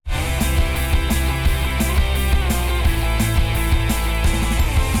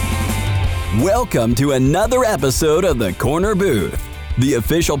Welcome to another episode of The Corner Booth, the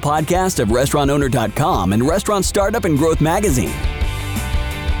official podcast of RestaurantOwner.com and Restaurant Startup and Growth Magazine.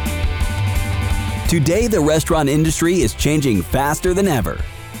 Today, the restaurant industry is changing faster than ever.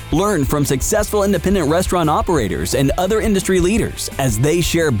 Learn from successful independent restaurant operators and other industry leaders as they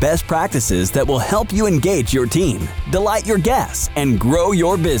share best practices that will help you engage your team, delight your guests, and grow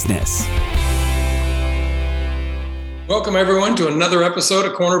your business. Welcome, everyone, to another episode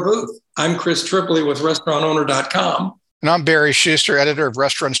of Corner Booth. I'm Chris Tripoli with RestaurantOwner.com. And I'm Barry Schuster, editor of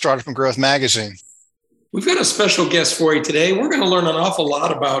Restaurant Startup and Growth Magazine. We've got a special guest for you today. We're going to learn an awful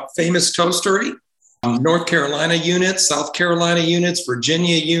lot about Famous Toastery, North Carolina units, South Carolina units,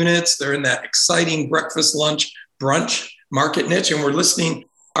 Virginia units. They're in that exciting breakfast, lunch, brunch market niche. And we're listening.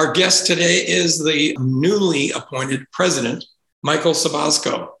 Our guest today is the newly appointed president, Michael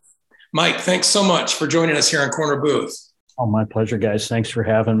Sabazko. Mike, thanks so much for joining us here on Corner Booth. Oh, my pleasure, guys. Thanks for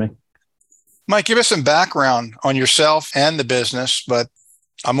having me. Mike, give us some background on yourself and the business, but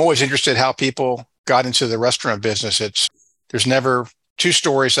I'm always interested how people got into the restaurant business. There's never two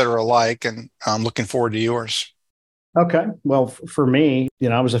stories that are alike, and I'm looking forward to yours. Okay. Well, for me,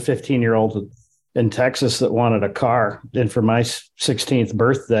 I was a 15-year-old in Texas that wanted a car. And for my 16th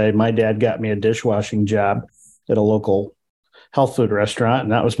birthday, my dad got me a dishwashing job at a local health food restaurant,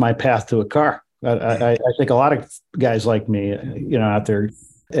 and that was my path to a car. I think a lot of guys like me, out there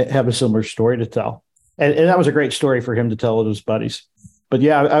have a similar story to tell. And that was a great story for him to tell with his buddies. But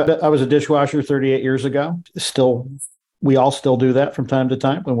yeah, I was a dishwasher 38 years ago. We all still do that from time to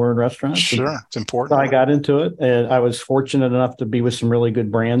time when we're in restaurants. Sure, it's important. So I got into it, and I was fortunate enough to be with some really good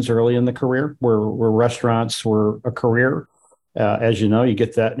brands early in the career, where restaurants were a career. As you know, you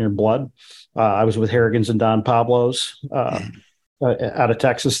get that in your blood. I was with Harrigan's and Don Pablo's out of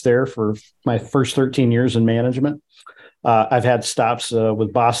Texas there for my first 13 years in management. I've had stops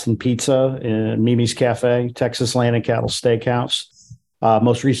with Boston Pizza and Mimi's Cafe, Texas Land and Cattle Steakhouse.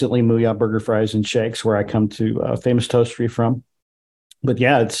 Most recently, Mooyah Burger, Fries, and Shakes, where I come to Famous Toastery from. But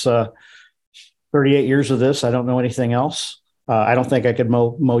yeah, it's 38 years of this. I don't know anything else. I don't think I could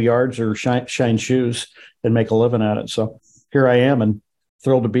mow yards or shine shoes and make a living at it. So here I am, and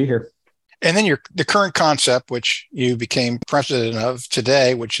thrilled to be here. And then the current concept, which you became president of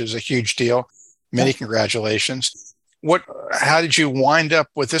today, which is a huge deal. Many congratulations. How did you wind up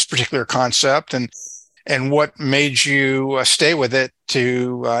with this particular concept, and what made you stay with it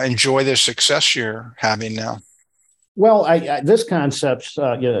to enjoy the success you're having now? Well, this concept's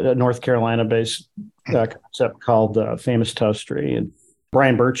a North Carolina-based concept called Famous Toastery. And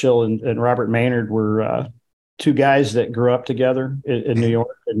Brian Burchill and Robert Maynard were two guys that grew up together in New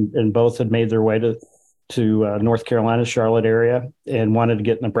York, and both had made their way to North Carolina, Charlotte area, and wanted to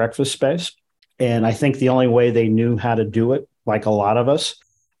get in the breakfast space. And I think the only way they knew how to do it, like a lot of us,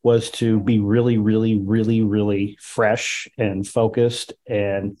 was to be really, really, really, really fresh and focused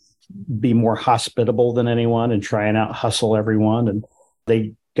and be more hospitable than anyone and try and out-hustle everyone. And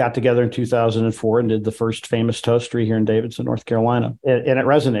they got together in 2004 and did the first Famous Toastery here in Davidson, North Carolina. And it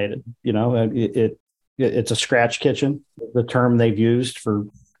resonated. It's a scratch kitchen. The term they've used for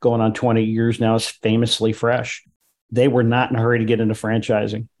going on 20 years now is famously fresh. They were not in a hurry to get into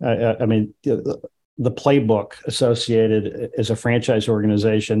franchising. I mean, the playbook associated as a franchise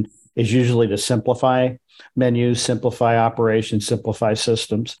organization is usually to simplify menus, simplify operations, simplify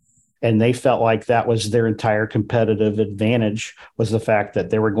systems. And they felt like that was their entire competitive advantage, was the fact that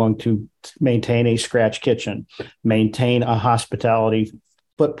they were going to maintain a scratch kitchen, maintain a hospitality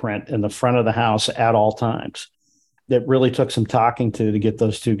footprint in the front of the house at all times. It really took some talking to get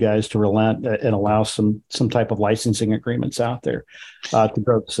those two guys to relent and allow some type of licensing agreements out there to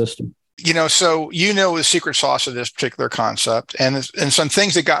grow the system. So the secret sauce of this particular concept, and some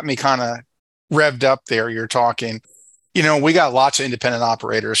things that got me kind of revved up there. You're talking, we got lots of independent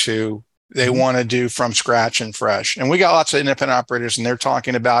operators who they want to do from scratch and fresh, and we got lots of independent operators, and they're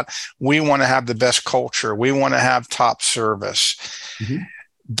talking about, we want to have the best culture, we want to have top service. Mm-hmm.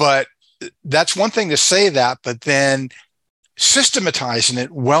 But that's one thing to say that, but then systematizing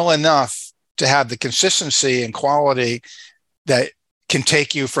it well enough to have the consistency and quality that can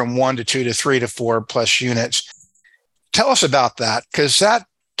take you from 1 to 2 to 3 to 4 plus units. Tell us about that, because that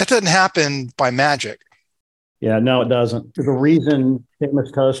doesn't happen by magic. Yeah, no, it doesn't. The reason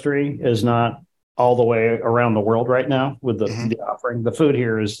Famous Toastery is not all the way around the world right now with the offering, the food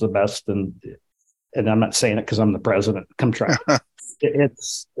here is the best, and I'm not saying it because I'm the president. Come try it.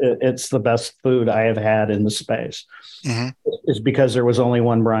 It's the best food I have had in the space. Mm-hmm. It's because there was only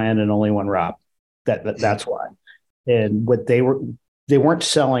one Brian and only one Rob. That's why. And what they weren't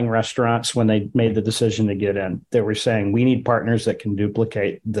selling restaurants when they made the decision to get in. They were saying, we need partners that can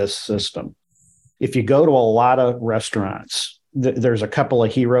duplicate this system. If you go to a lot of restaurants, there's a couple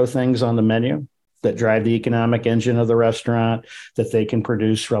of hero things on the menu that drive the economic engine of the restaurant that they can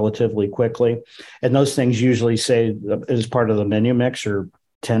produce relatively quickly. And those things usually say as part of the menu mix are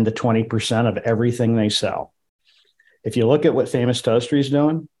 10 to 20% of everything they sell. If you look at what Famous Toastery is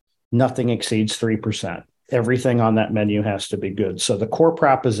doing, nothing exceeds 3%. Everything on that menu has to be good. So the core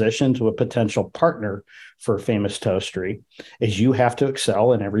proposition to a potential partner for Famous Toastery is you have to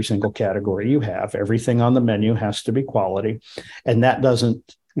excel in every single category you have. Everything on the menu has to be quality, and that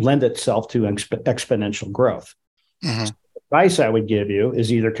doesn't lend itself to exponential growth. Mm-hmm. So the advice I would give you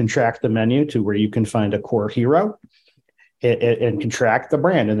is either contract the menu to where you can find a core hero and contract the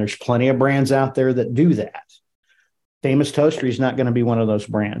brand. And there's plenty of brands out there that do that. Famous Toastery is not going to be one of those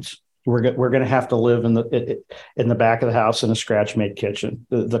brands. We're going to have to live in the back of the house in a scratch-made kitchen.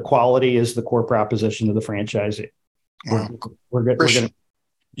 The quality is the core proposition of the franchisee. Wow. We're going to.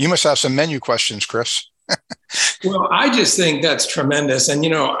 You must have some menu questions, Chris. Well, I just think that's tremendous. And,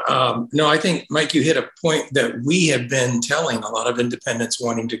 no, I think, Mike, you hit a point that we have been telling a lot of independents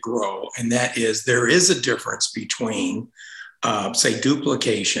wanting to grow. And that is there is a difference between, say,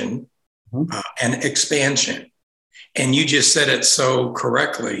 duplication and expansion. And you just said it so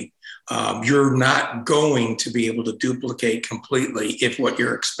correctly. You're not going to be able to duplicate completely if what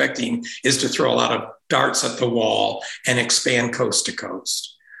you're expecting is to throw a lot of darts at the wall and expand coast to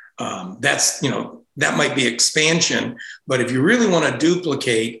coast. That might be expansion, but if you really want to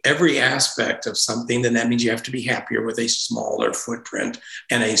duplicate every aspect of something, then that means you have to be happier with a smaller footprint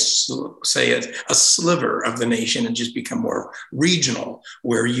and a sliver of the nation and just become more regional,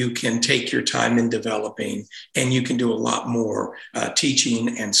 where you can take your time in developing and you can do a lot more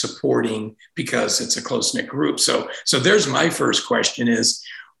teaching and supporting because it's a close-knit group. So there's my first question is,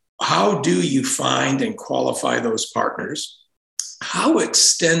 how do you find and qualify those partners? How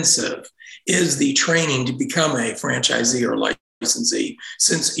extensive is the training to become a franchisee or licensee?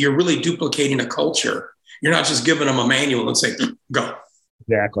 Since you're really duplicating a culture, you're not just giving them a manual and say, go.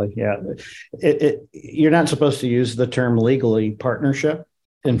 Exactly. Yeah. You're not supposed to use the term legally partnership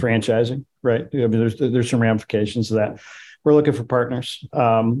in franchising, right? I mean, there's some ramifications of that. We're looking for partners.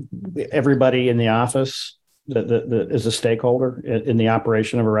 Everybody in the office that is a stakeholder in the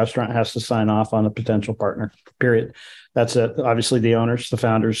operation of a restaurant has to sign off on a potential partner, period. That's it. Obviously, the owners, the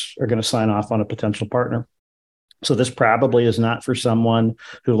founders are going to sign off on a potential partner. So this probably is not for someone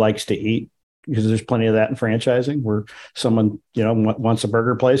who likes to eat, because there's plenty of that in franchising where someone, wants a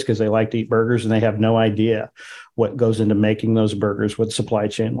burger place because they like to eat burgers and they have no idea what goes into making those burgers, what supply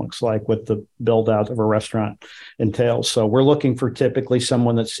chain looks like, what the build out of a restaurant entails. So we're looking for typically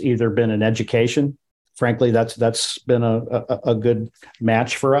someone that's either been in education. Frankly, that's been a good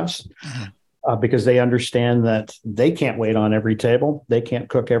match for us. Mm-hmm. Because they understand that they can't wait on every table. They can't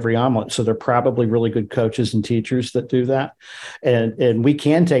cook every omelet. So they're probably really good coaches and teachers that do that. And we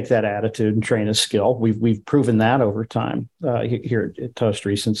can take that attitude and train a skill. We've proven that over time here at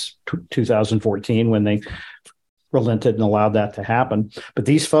Toastery since 2014 when they relented and allowed that to happen. But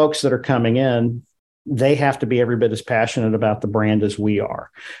these folks that are coming in, they have to be every bit as passionate about the brand as we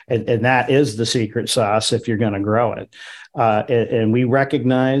are. And that is the secret sauce if you're going to grow it. And we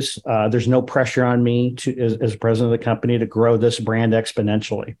recognize there's no pressure on me as president of the company to grow this brand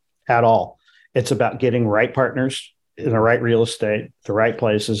exponentially at all. It's about getting right partners in the right real estate, the right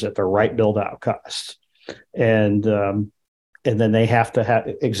places at the right build out costs. And then they have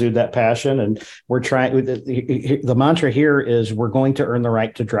to exude that passion. And we're trying, the mantra here is we're going to earn the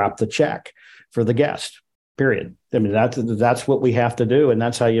right to drop the check for the guest, period. I mean, that's what we have to do. And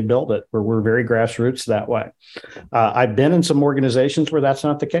that's how you build it. We're very grassroots that way. I've been in some organizations where that's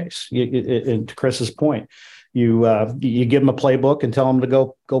not the case. And to Chris's point, you give them a playbook and tell them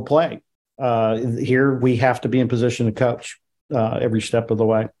to go play. Here, we have to be in position to coach every step of the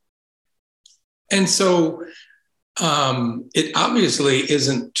way. And so it obviously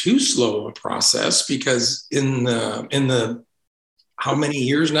isn't too slow of a process, because in the how many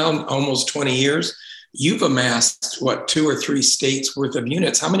years now? Almost 20 years. You've amassed 2 or 3 states worth of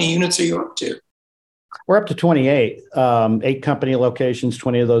units. How many units are you up to? We're up to 28, 8 company locations.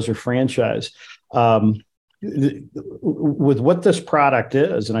 20 of those are franchise. With what this product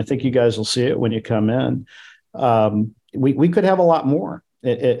is, and I think you guys will see it when you come in, we could have a lot more.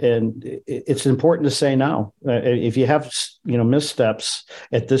 And it's important to say no. If you have, missteps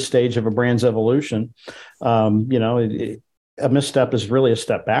at this stage of a brand's evolution, a misstep is really a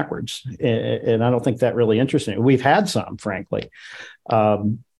step backwards. And I don't think that really interests me. We've had some, frankly.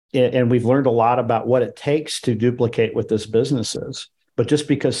 And we've learned a lot about what it takes to duplicate what this business is. But just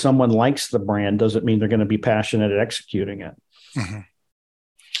because someone likes the brand doesn't mean they're going to be passionate at executing it. Mm-hmm.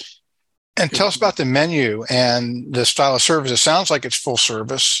 And tell us about the menu and the style of service. It sounds like it's full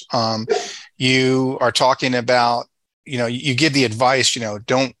service. You are talking about, you give the advice,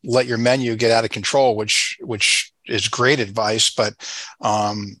 don't let your menu get out of control, which is great advice. But,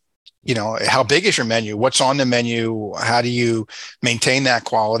 how big is your menu? What's on the menu? How do you maintain that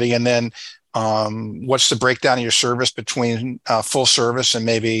quality? And then what's the breakdown of your service between full service and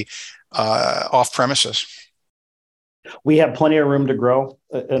maybe off premises? We have plenty of room to grow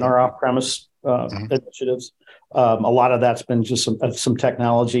in our off-premise initiatives. A lot of that's been just some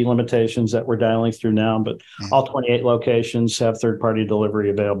technology limitations that we're dialing through now, but all 28 locations have third-party delivery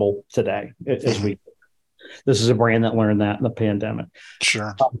available today. This is a brand that learned that in the pandemic.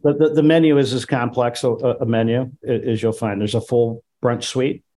 Sure. The menu is as complex a menu as you'll find. There's a full brunch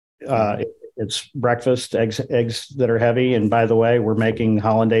suite. It's breakfast, eggs that are heavy. And by the way, we're making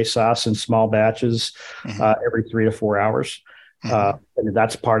hollandaise sauce in small batches every 3 to 4 hours. And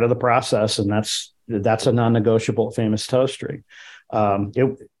that's part of the process. And that's a non-negotiable at Famous Toastery.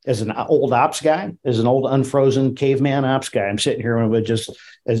 As an old ops guy, as an old unfrozen caveman ops guy, I'm sitting here with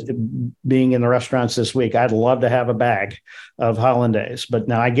as being in the restaurants this week. I'd love to have a bag of hollandaise, but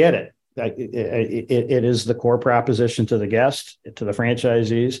now I get it. It is the core proposition to the guest, to the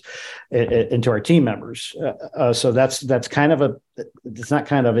franchisees, and to our team members. So that's kind of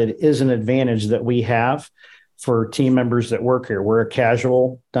it is an advantage that we have for team members that work here. We're a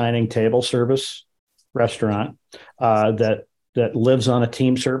casual dining table service restaurant that lives on a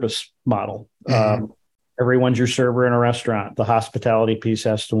team service model. Everyone's your server in a restaurant. The hospitality piece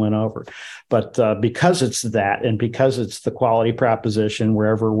has to win over. But because it's that, and because it's the quality proposition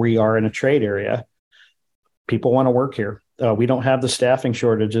wherever we are in a trade area, people want to work here. We don't have the staffing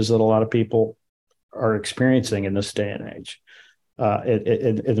shortages that a lot of people are experiencing in this day and age.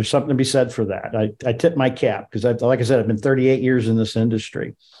 There's something to be said for that. I tip my cap because, like I said, I've been 38 years in this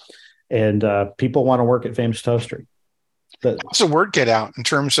industry, and people want to work at Famous Toastery. How's the word get out in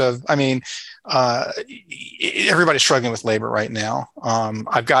terms of, everybody's struggling with labor right now.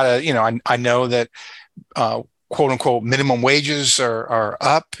 I've got I know that quote unquote minimum wages are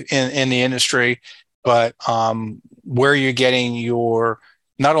up in the industry, but where you're getting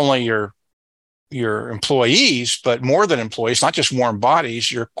not only your employees, but more than employees, not just warm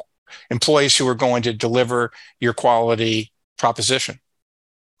bodies, your employees who are going to deliver your quality proposition.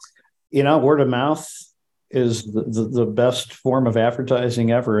 Word of mouth is the best form of advertising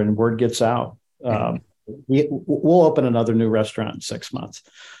ever, and word gets out. We'll open another new restaurant in 6 months.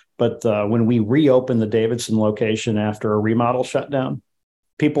 But when we reopened the Davidson location after a remodel shutdown,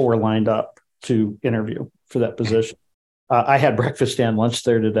 people were lined up to interview for that position. I had breakfast and lunch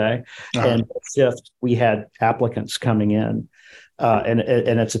there today, and shift we had applicants coming in, and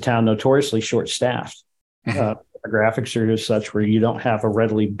it's a town notoriously short-staffed. Graphics are just such where you don't have a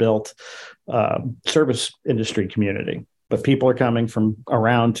readily built service industry community, but people are coming from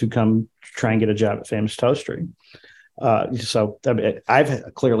around to come try and get a job at Famous Toastery. So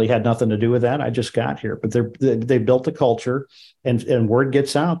I've clearly had nothing to do with that. I just got here, but they built a culture, and word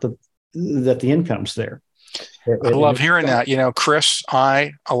gets out that the income's there. I love hearing that. Chris,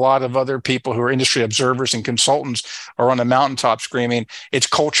 a lot of other people who are industry observers and consultants are on the mountaintop screaming, it's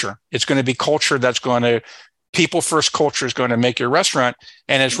culture. It's going to be culture that's going to people first culture is going to make your restaurant.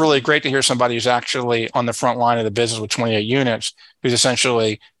 And it's really great to hear somebody who's actually on the front line of the business with 28 units, who's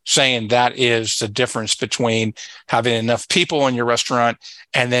essentially saying that is the difference between having enough people in your restaurant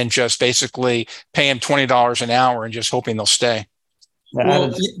and then just basically pay them $20 an hour and just hoping they'll stay.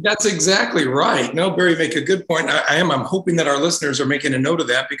 Well, that's exactly right. No, Barry, make a good point. I'm hoping that our listeners are making a note of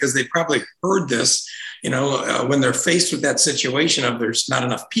that because they probably heard this, when they're faced with that situation of there's not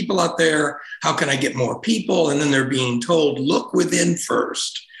enough people out there. How can I get more people? And then they're being told, look within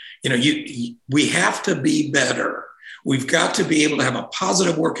first. We have to be better. We've got to be able to have a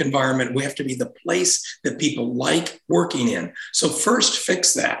positive work environment. We have to be the place that people like working in. So first,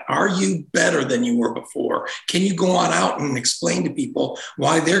 fix that. Are you better than you were before? Can you go on out and explain to people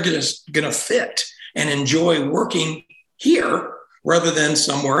why they're going to fit and enjoy working here rather than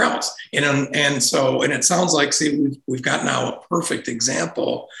somewhere else? And it sounds like, we've got now a perfect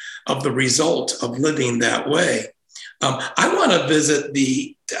example of the result of living that way. I want to visit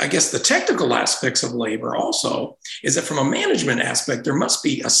the technical aspects of labor also. Is that from a management aspect, there must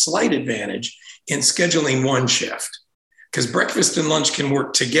be a slight advantage in scheduling one shift because breakfast and lunch can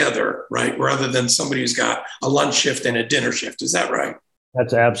work together, right? Rather than somebody who's got a lunch shift and a dinner shift. Is that right?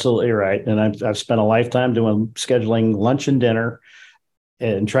 That's absolutely right. And I've spent a lifetime doing scheduling lunch and dinner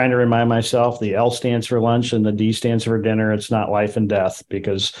and trying to remind myself the L stands for lunch and the D stands for dinner. It's not life and death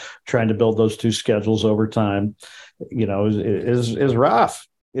because trying to build those two schedules over time, is rough.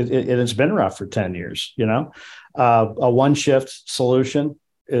 It's been rough for 10 years, a one shift solution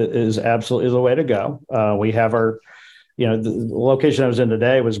is absolutely the way to go. We have the location I was in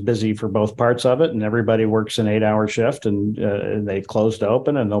today was busy for both parts of it, and everybody works an 8-hour shift, and they closed to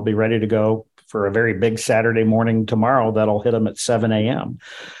open, and they'll be ready to go for a very big Saturday morning tomorrow. That'll hit them at 7 a.m.,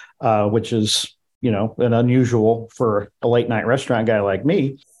 which is, an unusual for a late night restaurant guy like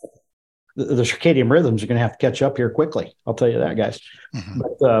me. The circadian rhythms are going to have to catch up here quickly. I'll tell you that, guys. Mm-hmm.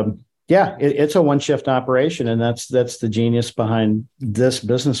 But it's a one shift operation, and that's the genius behind this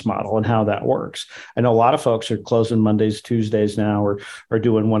business model and how that works. I know a lot of folks are closing Mondays, Tuesdays now, or are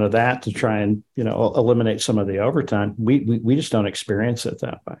doing one of that to try and eliminate some of the overtime. We just don't experience it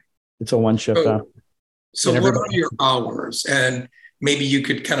that way. It's a one shift. So what are your hours? And maybe you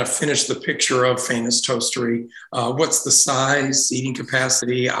could kind of finish the picture of Famous Toastery. What's the size, seating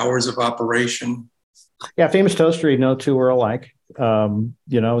capacity, hours of operation? Yeah, Famous Toastery, no two are alike.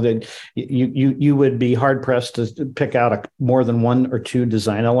 That you would be hard pressed to pick out more than one or two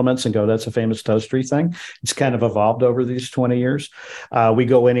design elements and go, that's a Famous Toastery thing. It's kind of evolved over these 20 years. We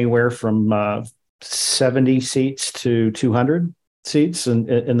go anywhere from 70 seats to 200 seats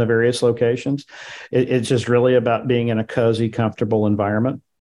in the various locations. It's just really about being in a cozy, comfortable environment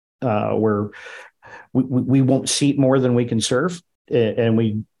where we won't seat more than we can serve, and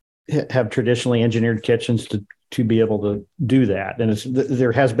we have traditionally engineered kitchens to be able to do that. And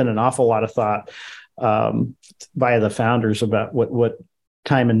there has been an awful lot of thought by the founders about what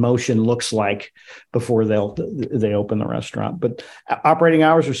time and motion looks like before they open the restaurant. But operating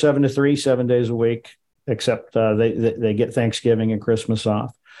hours are 7 to 3, 7 days a week, except they get Thanksgiving and Christmas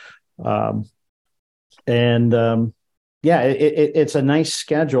off. It's a nice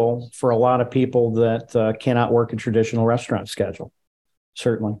schedule for a lot of people that cannot work a traditional restaurant schedule.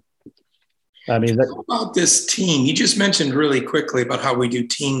 Certainly. I mean, how about this team? You just mentioned really quickly about how we do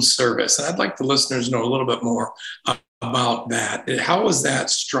team service, and I'd like the listeners to know a little bit more about that. How is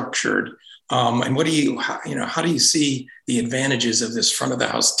that structured? And how do you see the advantages of this front of the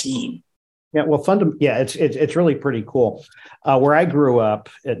house team? Yeah, well, it's really pretty cool. Where I grew up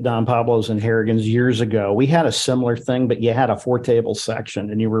at Don Pablo's and Harrigan's years ago, we had a similar thing, but you had a 4-table section,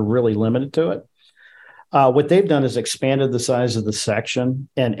 and you were really limited to it. What they've done is expanded the size of the section,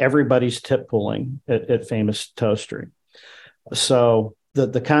 and everybody's tip pooling at Famous Toastery. So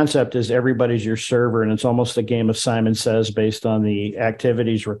the concept is everybody's your server, and it's almost a game of Simon Says based on the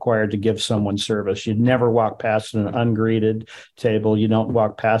activities required to give someone service. You never walk past an ungreeted table. You don't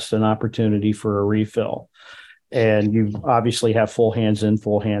walk past an opportunity for a refill. And you obviously have full hands in,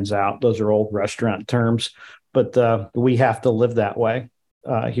 full hands out. Those are old restaurant terms, but we have to live that way.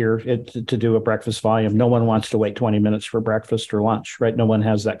 Here to do a breakfast volume. No one wants to wait 20 minutes for breakfast or lunch, right? No one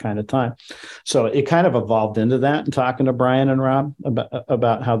has that kind of time. So it kind of evolved into that, and talking to Brian and Rob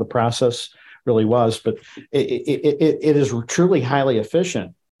about how the process really was, but it is truly highly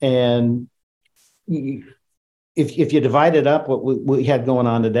efficient. And if you divide it up, what we had going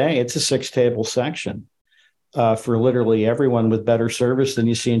on today, it's a 6-table section. For literally everyone, with better service than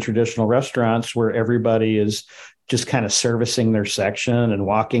you see in traditional restaurants, where everybody is just kind of servicing their section and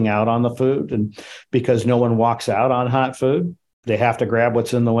walking out on the food. And because no one walks out on hot food, they have to grab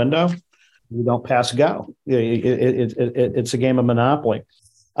what's in the window. You don't pass go. It's a game of Monopoly.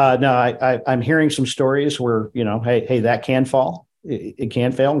 Now, I'm hearing some stories where, hey, that can fall. It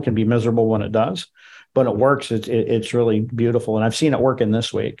can fail and can be miserable when it does, but it works. It's really beautiful. And I've seen it working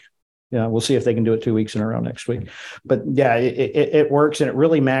this week. We'll see if they can do it 2 weeks in a row next week. But yeah, it works, and it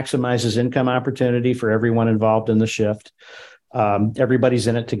really maximizes income opportunity for everyone involved in the shift. Everybody's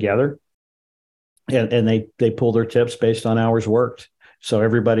in it together, and they pull their tips based on hours worked. So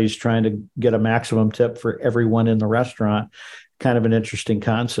everybody's trying to get a maximum tip for everyone in the restaurant. Kind of an interesting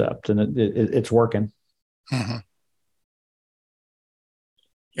concept, and it's working. Mm-hmm.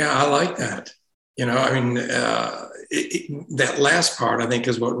 Yeah, I like that. That last part, I think,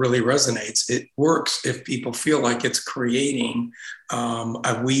 is what really resonates. It works if people feel like it's creating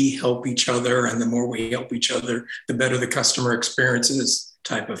we help each other, and the more we help each other, the better the customer experience is,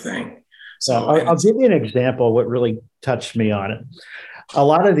 type of thing. So I'll give you an example of what really touched me on it. A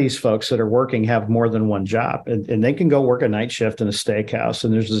lot of these folks that are working have more than one job, and they can go work a night shift in a steakhouse.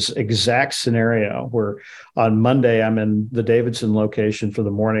 And there's this exact scenario where on Monday, I'm in the Davidson location for the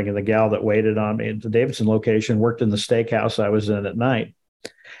morning, and the gal that waited on me at the Davidson location worked in the steakhouse I was in at night.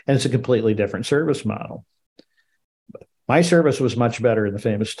 And it's a completely different service model. My service was much better in the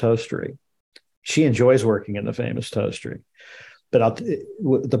Famous Toastery. She enjoys working in the Famous Toastery. But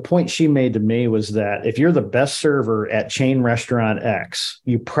the point she made to me was that if you're the best server at chain restaurant X,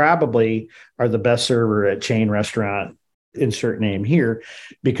 you probably are the best server at chain restaurant insert name here,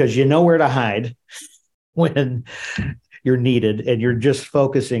 because you know where to hide when you're needed, and you're just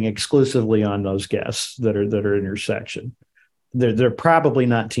focusing exclusively on those guests that are in your section. They're probably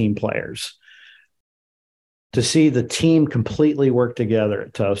not team players. To see the team completely work together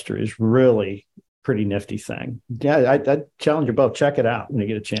at Toaster is really pretty nifty thing. Yeah, I challenge you both. Check it out when you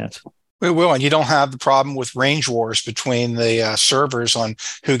get a chance. We will, and you don't have the problem with range wars between the servers on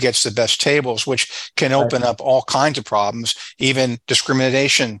who gets the best tables, which can open up all kinds of problems, even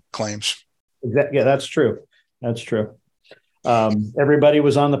discrimination claims. Yeah, that's true. That's true. Everybody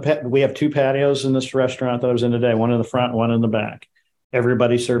was on we have 2 patios in this restaurant that I was in today, one in the front, one in the back.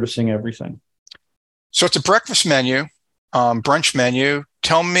 Everybody servicing everything. So it's a breakfast menu, brunch menu.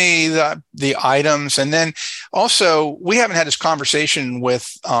 Tell me the items. And then also, we haven't had this conversation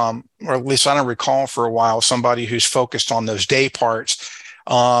with, or at least I don't recall for a while, somebody who's focused on those day parts.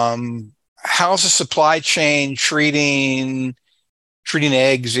 How's the supply chain treating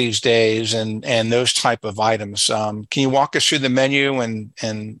eggs these days and those type of items? Can you walk us through the menu and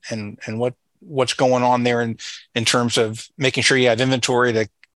what's going on there in terms of making sure you have inventory to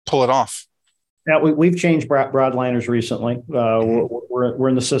pull it off? Yeah, we've changed broadliners recently. We're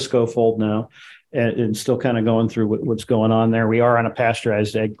in the Cisco fold now, and still kind of going through what's going on there. We are on a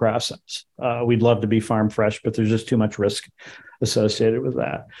pasteurized egg process. We'd love to be farm fresh, but there's just too much risk associated with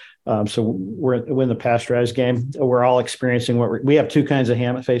that. So we're in the pasteurized game. We're all experiencing we have 2 kinds of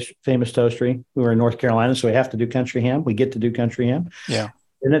ham at Famous Toastery. We were in North Carolina, so we have to do country ham. We get to do country ham. Yeah.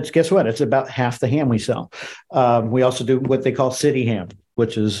 And guess what? It's about half the ham we sell. We also do what they call city ham,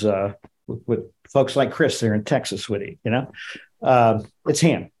 which is what folks like Chris there in Texas would eat. It's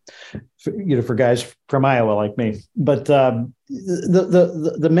ham, for guys from Iowa like me. But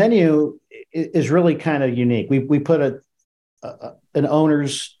the menu is really kind of unique. We put an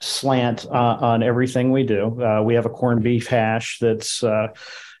owner's slant on everything we do. We have a corned beef hash that's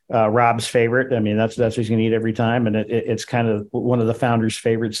Rob's favorite. I mean, that's what he's going to eat every time. And it's kind of one of the founders'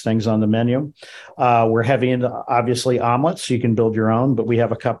 favorites things on the menu. We're heavy into, obviously, omelets. So you can build your own, but we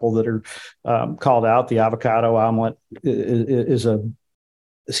have a couple that are called out. The avocado omelet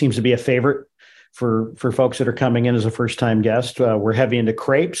seems to be a favorite for folks that are coming in as a first-time guest. We're heavy into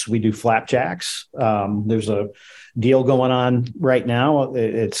crepes. We do flapjacks. There's a deal going on right now.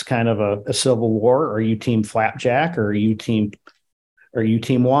 It's kind of a civil war. Are you team flapjack or are you team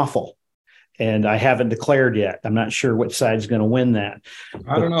waffle? And I haven't declared yet. I'm not sure which side's going to win that.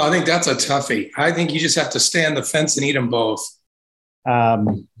 I don't know. I think that's a toughie. I think you just have to stay on the fence and eat them both.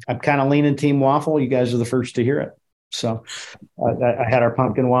 I'm kind of leaning team waffle. You guys are the first to hear it. So I had our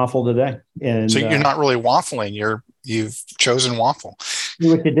pumpkin waffle today. And so you're not really waffling. You've chosen waffle. See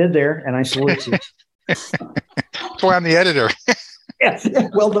what you did there, and I salute you. That's why I'm the editor. Yeah,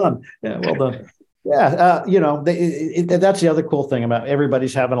 well done. Yeah, well done. Yeah, that's the other cool thing about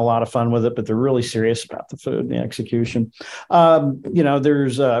everybody's having a lot of fun with it, but they're really serious about the food and the execution.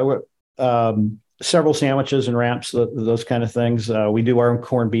 There's several sandwiches and wraps, those kind of things. We do our own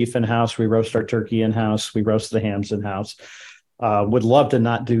corned beef in-house. We roast our turkey in-house. We roast the hams in-house. Would love to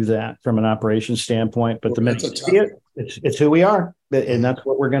not do that from an operations standpoint, but the minute you see it, it's who we are, and that's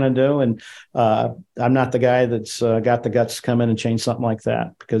what we're going to do. And I'm not the guy that's got the guts to come in and change something like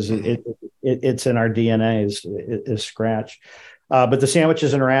that, because it's in our DNA is scratch. But the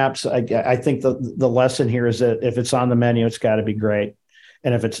sandwiches and wraps, I think the lesson here is that if it's on the menu, it's got to be great.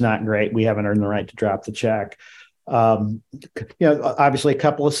 And if it's not great, we haven't earned the right to drop the check. Obviously a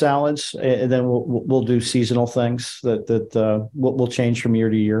couple of salads, and then we'll do seasonal things that we'll change from year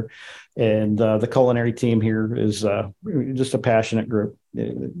to year. And the culinary team here is just a passionate group.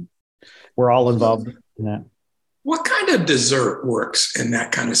 We're all involved in that. What kind of dessert works in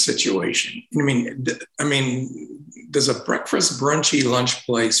that kind of situation? I mean, does a breakfast, brunchy, lunch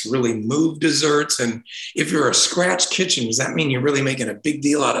place really move desserts? And if you're a scratch kitchen, does that mean you're really making a big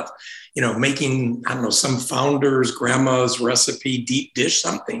deal out of, making, I don't know, some founder's grandma's recipe, deep dish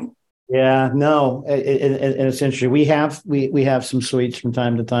something? Yeah, no, and it's interesting. We have some sweets from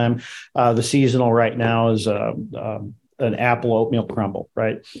time to time. The seasonal right now is an apple oatmeal crumble,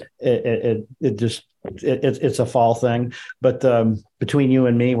 right? It's a fall thing, but between you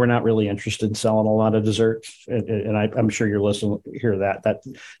and me, we're not really interested in selling a lot of desserts, and I'm sure your listeners hear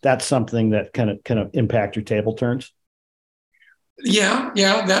that's something that kind of impact your table turns. Yeah,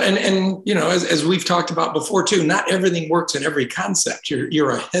 that and as we've talked about before too, not everything works in every concept. You're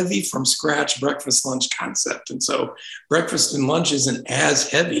a heavy from scratch breakfast lunch concept, and so breakfast and lunch isn't as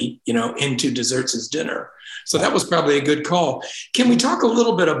heavy, into desserts as dinner. So that was probably a good call. Can we talk a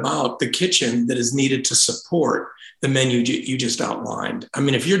little bit about the kitchen that is needed to support the menu you just outlined? I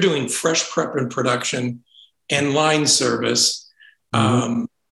mean, if you're doing fresh prep and production and line service.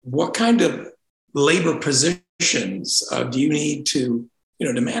 What kind of labor positions do you need to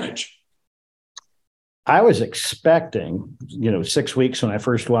manage? I was expecting, 6 weeks when I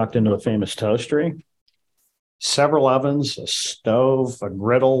first walked into a Famous Toastery, several ovens, a stove, a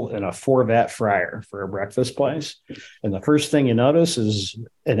griddle, and a 4-vat fryer for a breakfast place. And the first thing you notice is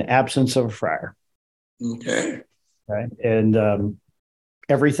an absence of a fryer. Okay. Right. And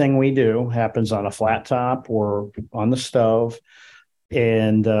everything we do happens on a flat top or on the stove.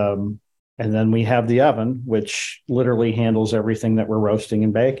 And then we have the oven, which literally handles everything that we're roasting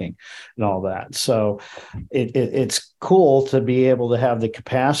and baking and all that. So it's cool to be able to have the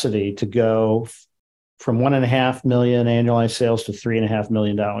capacity to go from $1.5 million annualized sales to $3.5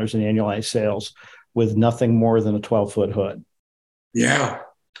 million in annualized sales with nothing more than a 12-foot hood. Yeah.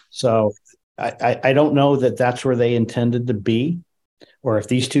 So I don't know that that's where they intended to be, or if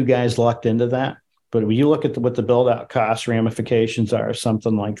these two guys lucked into that. But when you look at what the build-out cost ramifications are,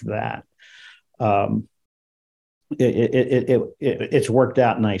 something like that, it's worked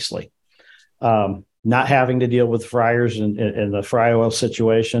out nicely. Not having to deal with fryers and the fry oil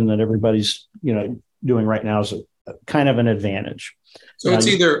situation that everybody's doing right now is a kind of an advantage. So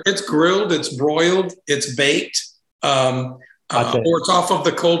it's grilled, it's broiled, it's baked, or it's off of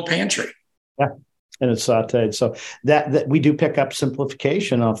the cold pantry. Yeah, and it's sauteed. So that we do pick up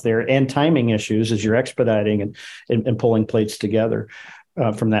simplification off there and timing issues as you're expediting and pulling plates together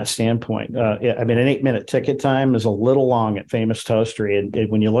from that standpoint. An 8-minute ticket time is a little long at Famous Toastery,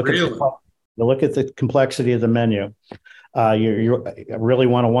 and when you look at the complexity of the menu, you really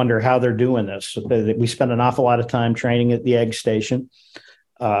want to wonder how they're doing this. We spend an awful lot of time training at the egg station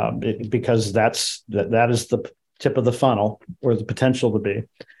because that is the tip of the funnel, or the potential to be.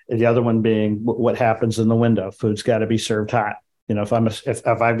 And the other one being what happens in the window. Food's got to be served hot. If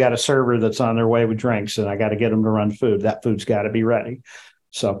I've got a server that's on their way with drinks and I got to get them to run food, that food's got to be ready.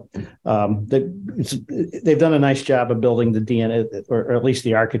 So they've done a nice job of building the DNA, or at least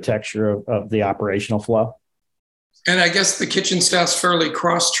the architecture of the operational flow. And I guess the kitchen staff's fairly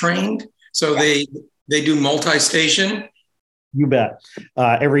cross-trained, so they do multi-station. You bet.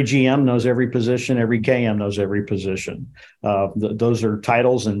 Every GM knows every position. Every KM knows every position. Those are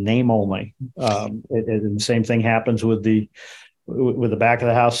titles and name only. And the same thing happens with the back of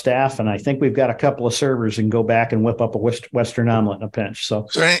the house staff. And I think we've got a couple of servers and go back and whip up a Western omelet in a pinch. So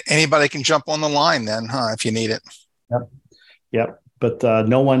anybody can jump on the line then, if you need it. Yep. But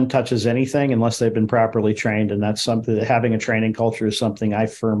no one touches anything unless they've been properly trained. And that's something that having a training culture is something I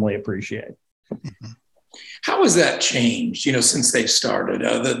firmly appreciate. Mm-hmm. How has that changed, since they started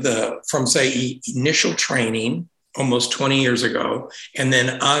from say initial training almost 20 years ago and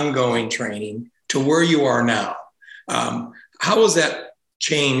then ongoing training to where you are now? How has that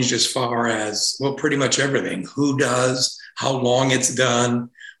changed as far as, pretty much everything? Who does, how long it's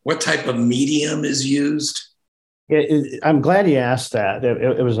done, what type of medium is used? I'm glad you asked that.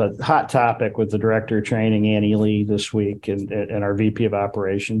 It was a hot topic with the director of training, Annie Lee, this week, and our VP of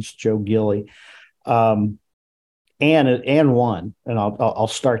operations, Joe Gilly. And I'll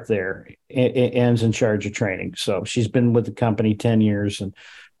start there. Anne's in charge of training. So she's been with the company 10 years, and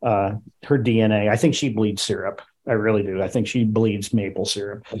her DNA, I think she bleeds syrup. I really do. I think she bleeds maple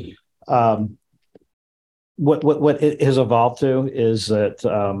syrup. What it has evolved to is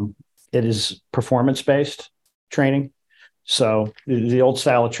that it is performance-based training. So the old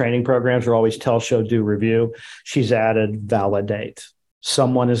style of training programs are always tell, show, do, review. She's added validate.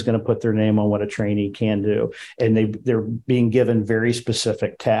 Someone is going to put their name on what a trainee can do, and they're being given very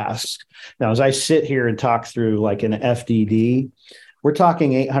specific tasks. Now, as I sit here and talk through like an FDD, we're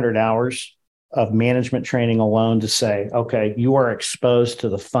talking 800 hours of management training alone to say, okay, you are exposed to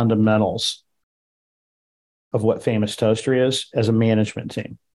the fundamentals of what Famous Toastery is as a management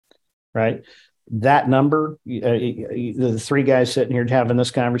team, right? That number, the three guys sitting here having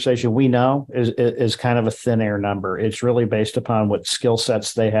this conversation, we know is kind of a thin air number. It's really based upon what skill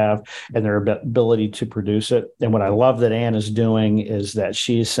sets they have and their ability to produce it. And what I love that Anne is doing is that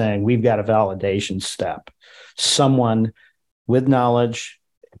she's saying, we've got a validation step. Someone with knowledge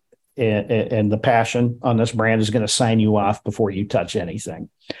and the passion on this brand is going to sign you off before you touch anything.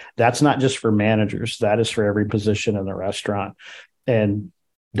 That's not just for managers. That is for every position in the restaurant. And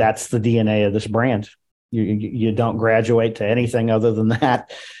that's the DNA of this brand. You don't graduate to anything other than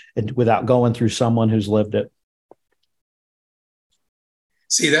that without going through someone who's lived it.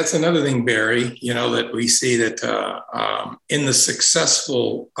 See, that's another thing, Barry, that we see that in the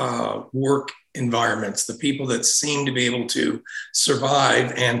successful work environments, the people that seem to be able to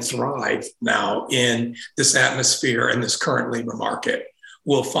survive and thrive now in this atmosphere and this current labor market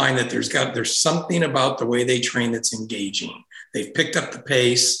will find that there's something about the way they train that's engaging. They've picked up the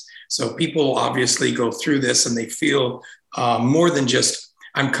pace. So people obviously go through this and they feel more than just,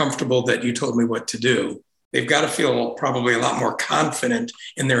 I'm comfortable that you told me what to do. They've got to feel probably a lot more confident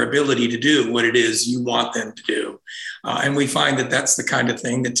in their ability to do what it is you want them to do. And we find that that's the kind of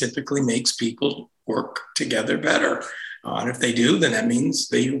thing that typically makes people work together better. And if they do, then that means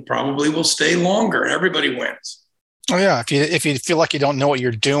they probably will stay longer. Everybody wins. Oh yeah. If you feel like you don't know what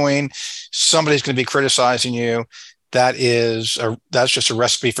you're doing, somebody's going to be criticizing you. That's just a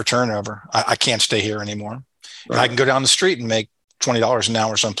recipe for turnover. I can't stay here anymore. Right. I can go down the street and make $20 an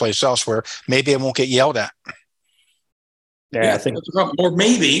hour someplace else where maybe I won't get yelled at. Yeah, I think, or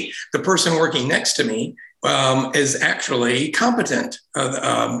maybe the person working next to me is actually competent,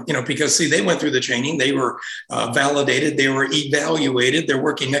 because see, they went through the training, they were validated, they were evaluated, they're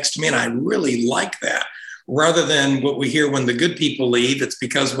working next to me, and I really like that. Rather than what we hear when the good people leave, it's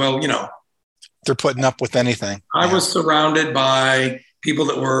because, they're putting up with anything. I was surrounded by people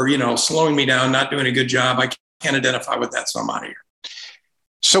that were, slowing me down, not doing a good job. I can't identify with that, so I'm out of here.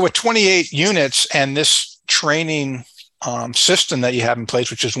 So with 28 units and this training system that you have in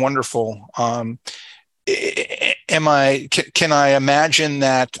place, which is wonderful, can I imagine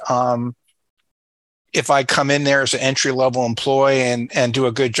that if I come in there as an entry-level employee and do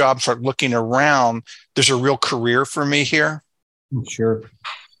a good job, start looking around, there's a real career for me here? Sure.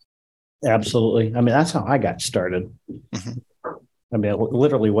 Absolutely. I mean, that's how I got started. Mm-hmm. I mean, I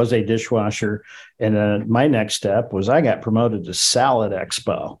literally was a dishwasher. And my next step was I got promoted to Salad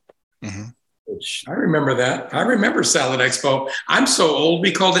Expo. Mm-hmm. Which I remember that. I remember Salad Expo. I'm so old,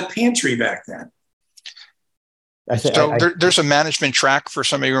 we called it pantry back then. There's a management track for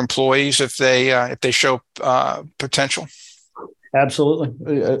some of your employees if they show potential? Absolutely.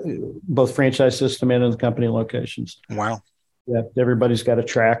 Both franchise system and in the company locations. Wow. Yeah, everybody's got a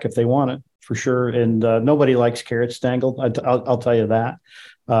track if they want it, for sure. And nobody likes carrots dangled. I'll tell you that.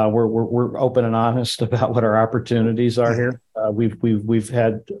 We're open and honest about what our opportunities are here. We've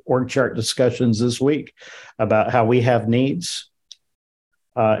had org chart discussions this week about how we have needs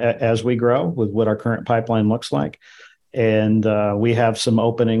as we grow with what our current pipeline looks like. And we have some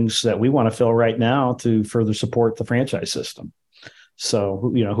openings that we want to fill right now to further support the franchise system. So,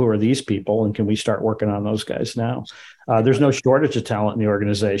 who are these people, and can we start working on those guys now? There's no shortage of talent in the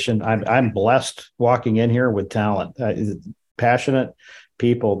organization. I'm blessed walking in here with talent, passionate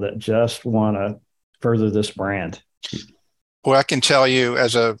people that just want to further this brand. Well, I can tell you,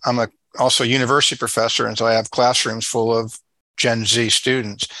 I'm also a university professor, and so I have classrooms full of Gen Z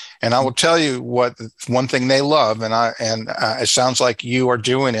students, and I will tell you what one thing they love, and it sounds like you are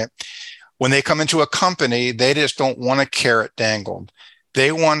doing it. When they come into a company, they just don't want a carrot dangled.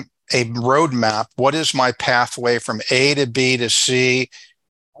 They want a roadmap. What is my pathway from A to B to C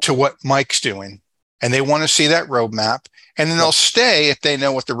to what Mike's doing? And they want to see that roadmap. And then they'll stay if they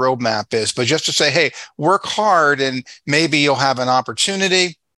know what the roadmap is. But just to say, hey, work hard and maybe you'll have an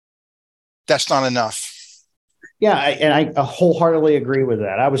opportunity, that's not enough. Yeah, I wholeheartedly agree with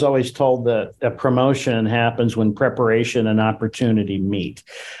that. I was always told that a promotion happens when preparation and opportunity meet.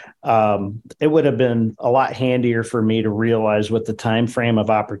 It would have been a lot handier for me to realize what the time frame of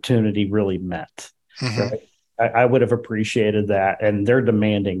opportunity really meant. Mm-hmm. Right? I would have appreciated that, and they're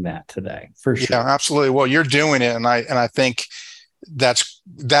demanding that today for sure. Yeah, absolutely. Well, you're doing it, and I think that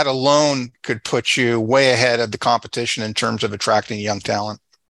alone could put you way ahead of the competition in terms of attracting young talent.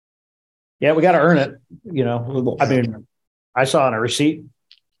 Yeah, we got to earn it. I mean, I saw on a receipt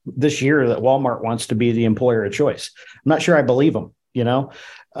this year that Walmart wants to be the employer of choice. I'm not sure I believe them. We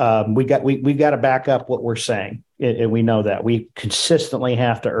got to back up what we're saying, and we know that we consistently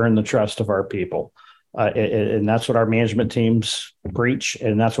have to earn the trust of our people, and that's what our management teams preach,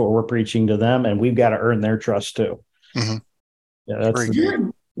 and that's what we're preaching to them, and we've got to earn their trust too. Mm-hmm. Yeah,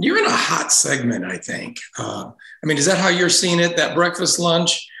 you're in a hot segment, I think. Is that how you're seeing it? That breakfast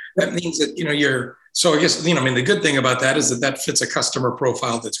lunch. That means that, so I guess, the good thing about that is that fits a customer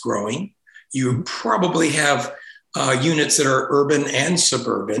profile that's growing. You probably have units that are urban and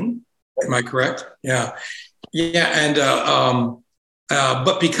suburban. Am I correct? Yeah. Yeah. And,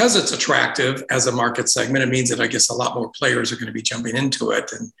 but because it's attractive as a market segment, it means that I guess a lot more players are going to be jumping into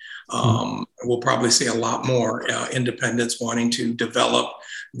it. And we'll probably see a lot more independents wanting to develop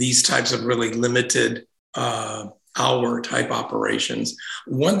these types of really limited hour type operations.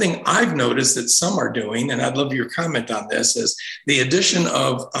 One thing I've noticed that some are doing, and I'd love your comment on this, is the addition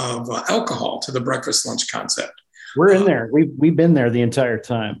of alcohol to the breakfast lunch concept. We're in there. We've been there the entire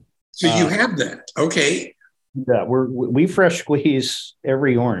time. So you have that. Okay. Yeah, we fresh squeeze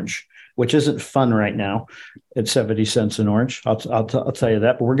every orange. which isn't fun right now at 70 cents an orange. I'll tell you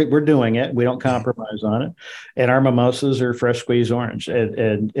that, but we're doing it. We don't compromise on it. And our mimosas are fresh squeezed orange.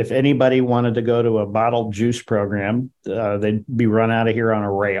 And if anybody wanted to go to a bottled juice program, they'd be run out of here on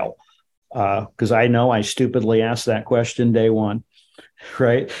a rail. Because I know I stupidly asked that question day one,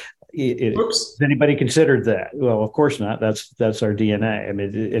 right? Has anybody considered that? Well, of course not. That's our DNA. I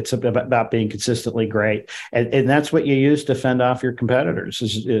mean, it's about being consistently great, and that's what you use to fend off your competitors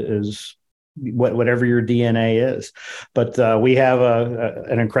is whatever your DNA is. But we have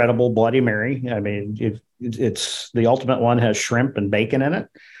an incredible Bloody Mary. I mean, it's the ultimate one, has shrimp and bacon in it.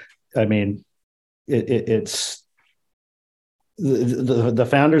 I mean, it's. The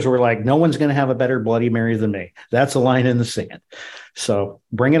founders were like, no one's going to have a better Bloody Mary than me. That's a line in the sand. So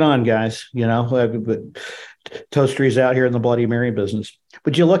bring it on, guys. You know, Toastery's out here in the Bloody Mary business.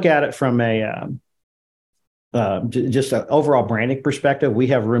 But you look at it from just an overall branding perspective, we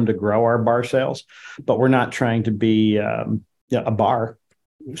have room to grow our bar sales, but we're not trying to be a bar.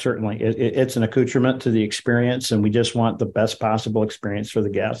 Certainly, it's an accoutrement to the experience, and we just want the best possible experience for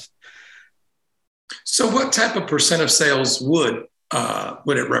the guests. So what type of percent of sales would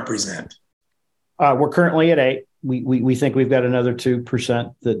it represent? We're currently at 8%. We think we've got another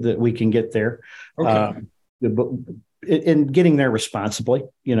 2% that we can get there. Okay. In getting there responsibly,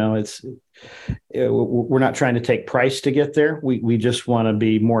 you know, we're not trying to take price to get there. We just want to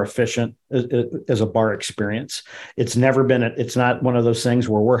be more efficient as a bar experience. It's not one of those things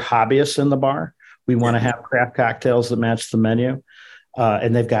where we're hobbyists in the bar. We want to have craft cocktails that match the menu,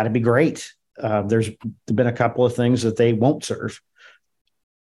 and they've got to be great. There's been a couple of things that they won't serve.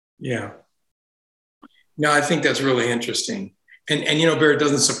 Yeah. No, I think that's really interesting. And you know, Bear, it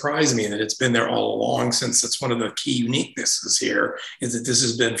doesn't surprise me that it's been there all along, since it's one of the key uniquenesses here is that this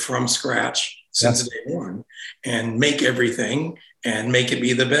has been from scratch since day one, and make everything and make it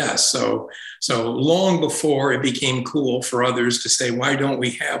be the best. So long before it became cool for others to say, why don't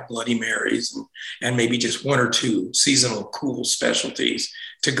we have Bloody Marys and maybe just one or two seasonal cool specialties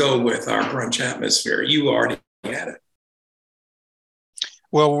to go with our brunch atmosphere? You already had it.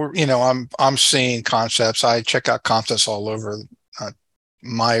 Well, you know, I'm seeing concepts. I check out concepts all over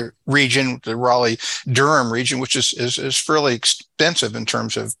my region, the Raleigh-Durham region, which is fairly expensive in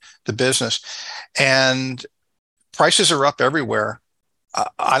terms of the business, and prices are up everywhere.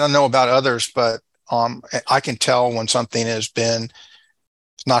 I don't know about others, but I can tell when something has been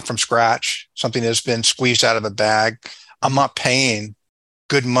not from scratch, something has been squeezed out of a bag. I'm not paying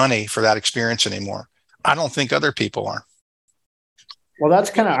good money for that experience anymore. I don't think other people are. Well,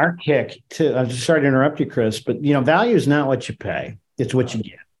 that's kind of our kick too. I'm just sorry to interrupt you, Chris, but you know, value is not what you pay; it's what you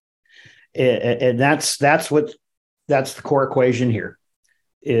get, and that's the core equation here.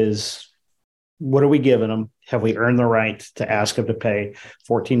 Is what are we giving them? Have we earned the right to ask them to pay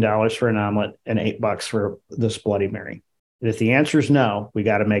 $14 for an omelet and $8 for this Bloody Mary? And if the answer is no, we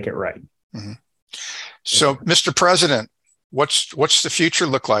got to make it right. Mm-hmm. So, Mr. President, what's the future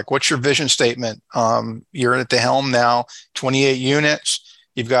look like? What's your vision statement? You're at the helm now, 28 units.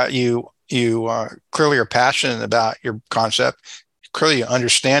 You've got you clearly are passionate about your concept. Clearly you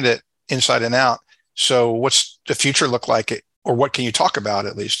understand it inside and out. So what's the future look like? Or what can you talk about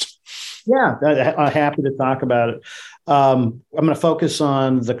at least? Yeah, I'm happy to talk about it. I'm going to focus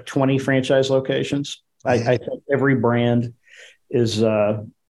on the 20 franchise locations. Mm-hmm. I think every brand is,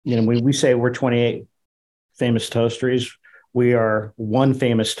 we say we're 28 famous toasteries. We are one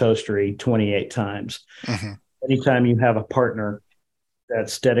famous toastery 28 times. Mm-hmm. Anytime you have a partner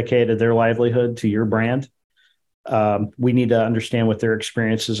that's dedicated their livelihood to your brand, we need to understand what their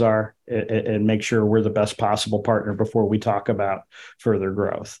experiences are and make sure we're the best possible partner before we talk about further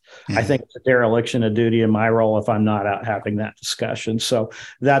growth. Mm-hmm. I think it's a dereliction of duty in my role if I'm not out having that discussion. So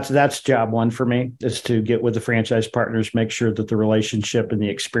that's job one for me, is to get with the franchise partners, make sure that the relationship and the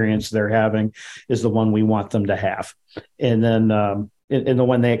experience they're having is the one we want them to have. And then in the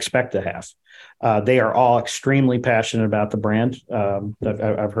one they expect to have. They are all extremely passionate about the brand.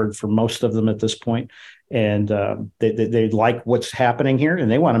 I've heard from most of them at this point. And they like what's happening here,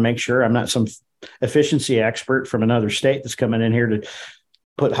 and they want to make sure I'm not some efficiency expert from another state that's coming in here to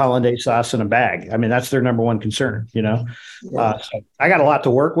put hollandaise sauce in a bag. I mean, that's their number one concern, you know. So I got a lot to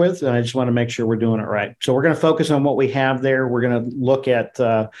work with, and I just want to make sure we're doing it right. So we're going to focus on what we have there. We're going to look at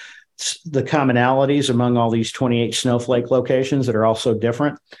the commonalities among all these 28 Snowflake locations that are also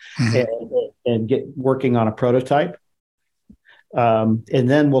different, mm-hmm. and get working on a prototype. And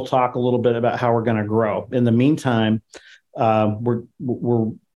then we'll talk a little bit about how we're going to grow. In the meantime, we're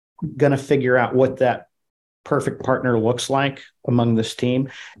going to figure out what that perfect partner looks like among this team,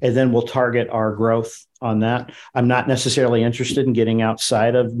 and then we'll target our growth on that. I'm not necessarily interested in getting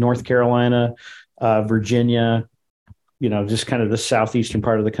outside of North Carolina, Virginia, just kind of the southeastern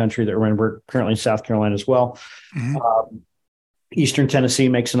part of the country that we're currently in South Carolina as well. Mm-hmm. Eastern Tennessee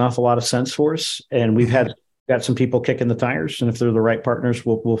makes an awful lot of sense for us, and we've got some people kicking the tires, and if they're the right partners,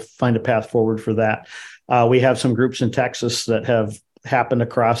 we'll find a path forward for that. We have some groups in Texas that have happened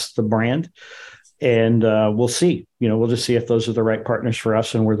across the brand, and we'll see. We'll just see if those are the right partners for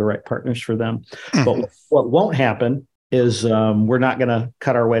us and we're the right partners for them. Mm-hmm. But what won't happen is we're not going to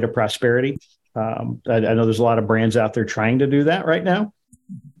cut our way to prosperity. I know there's a lot of brands out there trying to do that right now.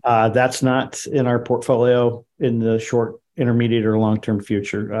 That's not in our portfolio in the short, intermediate, or long-term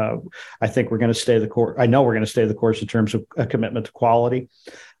future. I think we're going to stay the course. I know we're going to stay the course in terms of a commitment to quality.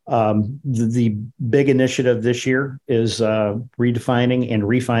 The big initiative this year is redefining and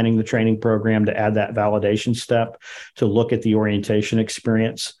refining the training program to add that validation step, to look at the orientation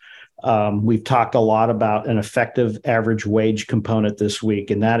experience. We've talked a lot about an effective average wage component this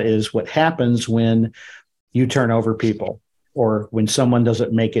week, and that is what happens when you turn over people, or when someone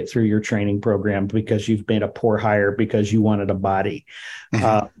doesn't make it through your training program because you've made a poor hire because you wanted a body.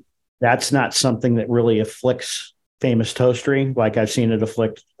 Mm-hmm. That's not something that really afflicts Famous Toastery like I've seen it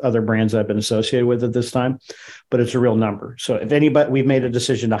afflict other brands I've been associated with at this time, but it's a real number. So if we've made a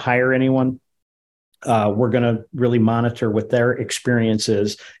decision to hire anyone, we're going to really monitor what their experience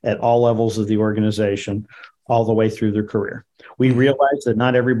is at all levels of the organization, all the way through their career. We realize that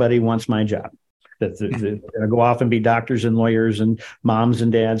not everybody wants my job, that they're going to go off and be doctors and lawyers and moms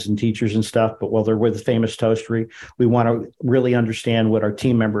and dads and teachers and stuff. But while they're with Famous Toastery, we want to really understand what our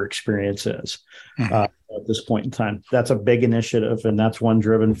team member experience is at this point in time. That's a big initiative, and that's one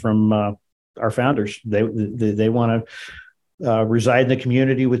driven from our founders. They want to reside in the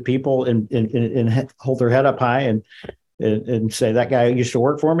community with people and hold their head up high and say, that guy used to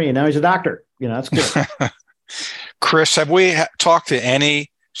work for me and now he's a doctor. That's good. Chris, have we talked to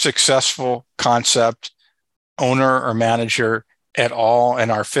any successful concept owner or manager at all in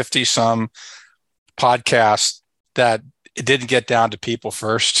our 50-some podcasts that it didn't get down to people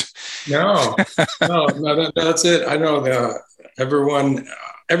first? No, that's it. I know everyone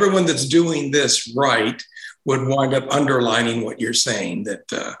that's doing this right would wind up underlining what you're saying,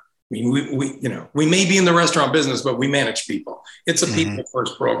 that we may be in the restaurant business, but we manage people. It's a people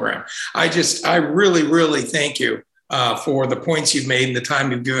first program. I really, really thank you for the points you've made and the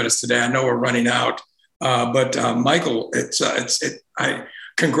time you've given us today. I know we're running out, but Michael,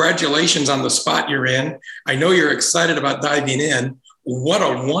 congratulations on the spot you're in. I know you're excited about diving in. What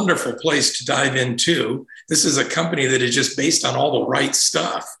a wonderful place to dive into. This is a company that is just based on all the right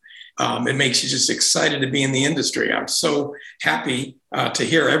stuff. It makes you just excited to be in the industry. I'm so happy to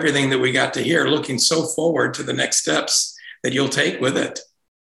hear everything that we got to hear, looking so forward to the next steps that you'll take with it.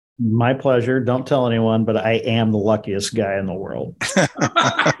 My pleasure. Don't tell anyone, but I am the luckiest guy in the world.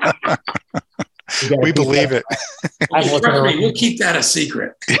 We believe it. We'll keep that a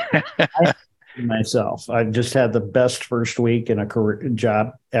secret. Myself, I've just had the best first week in a career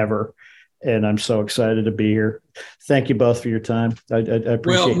job ever, and I'm so excited to be here. Thank you both for your time. I appreciate it.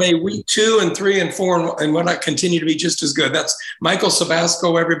 Well, may week 2 and 3 and 4 and whatnot continue to be just as good. That's Michael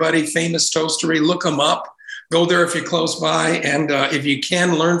Sabasco, everybody, Famous Toastery. Look them up. Go there if you're close by, and if you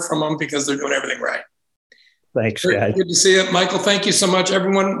can, learn from them because they're doing everything right. Thanks, guys. Good to see you. Michael, thank you so much.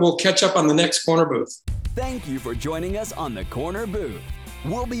 Everyone, we'll catch up on the next Corner Booth. Thank you for joining us on the Corner Booth.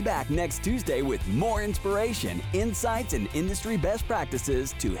 We'll be back next Tuesday with more inspiration, insights, and industry best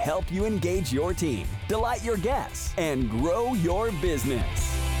practices to help you engage your team, delight your guests, and grow your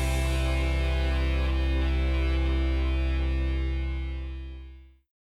business.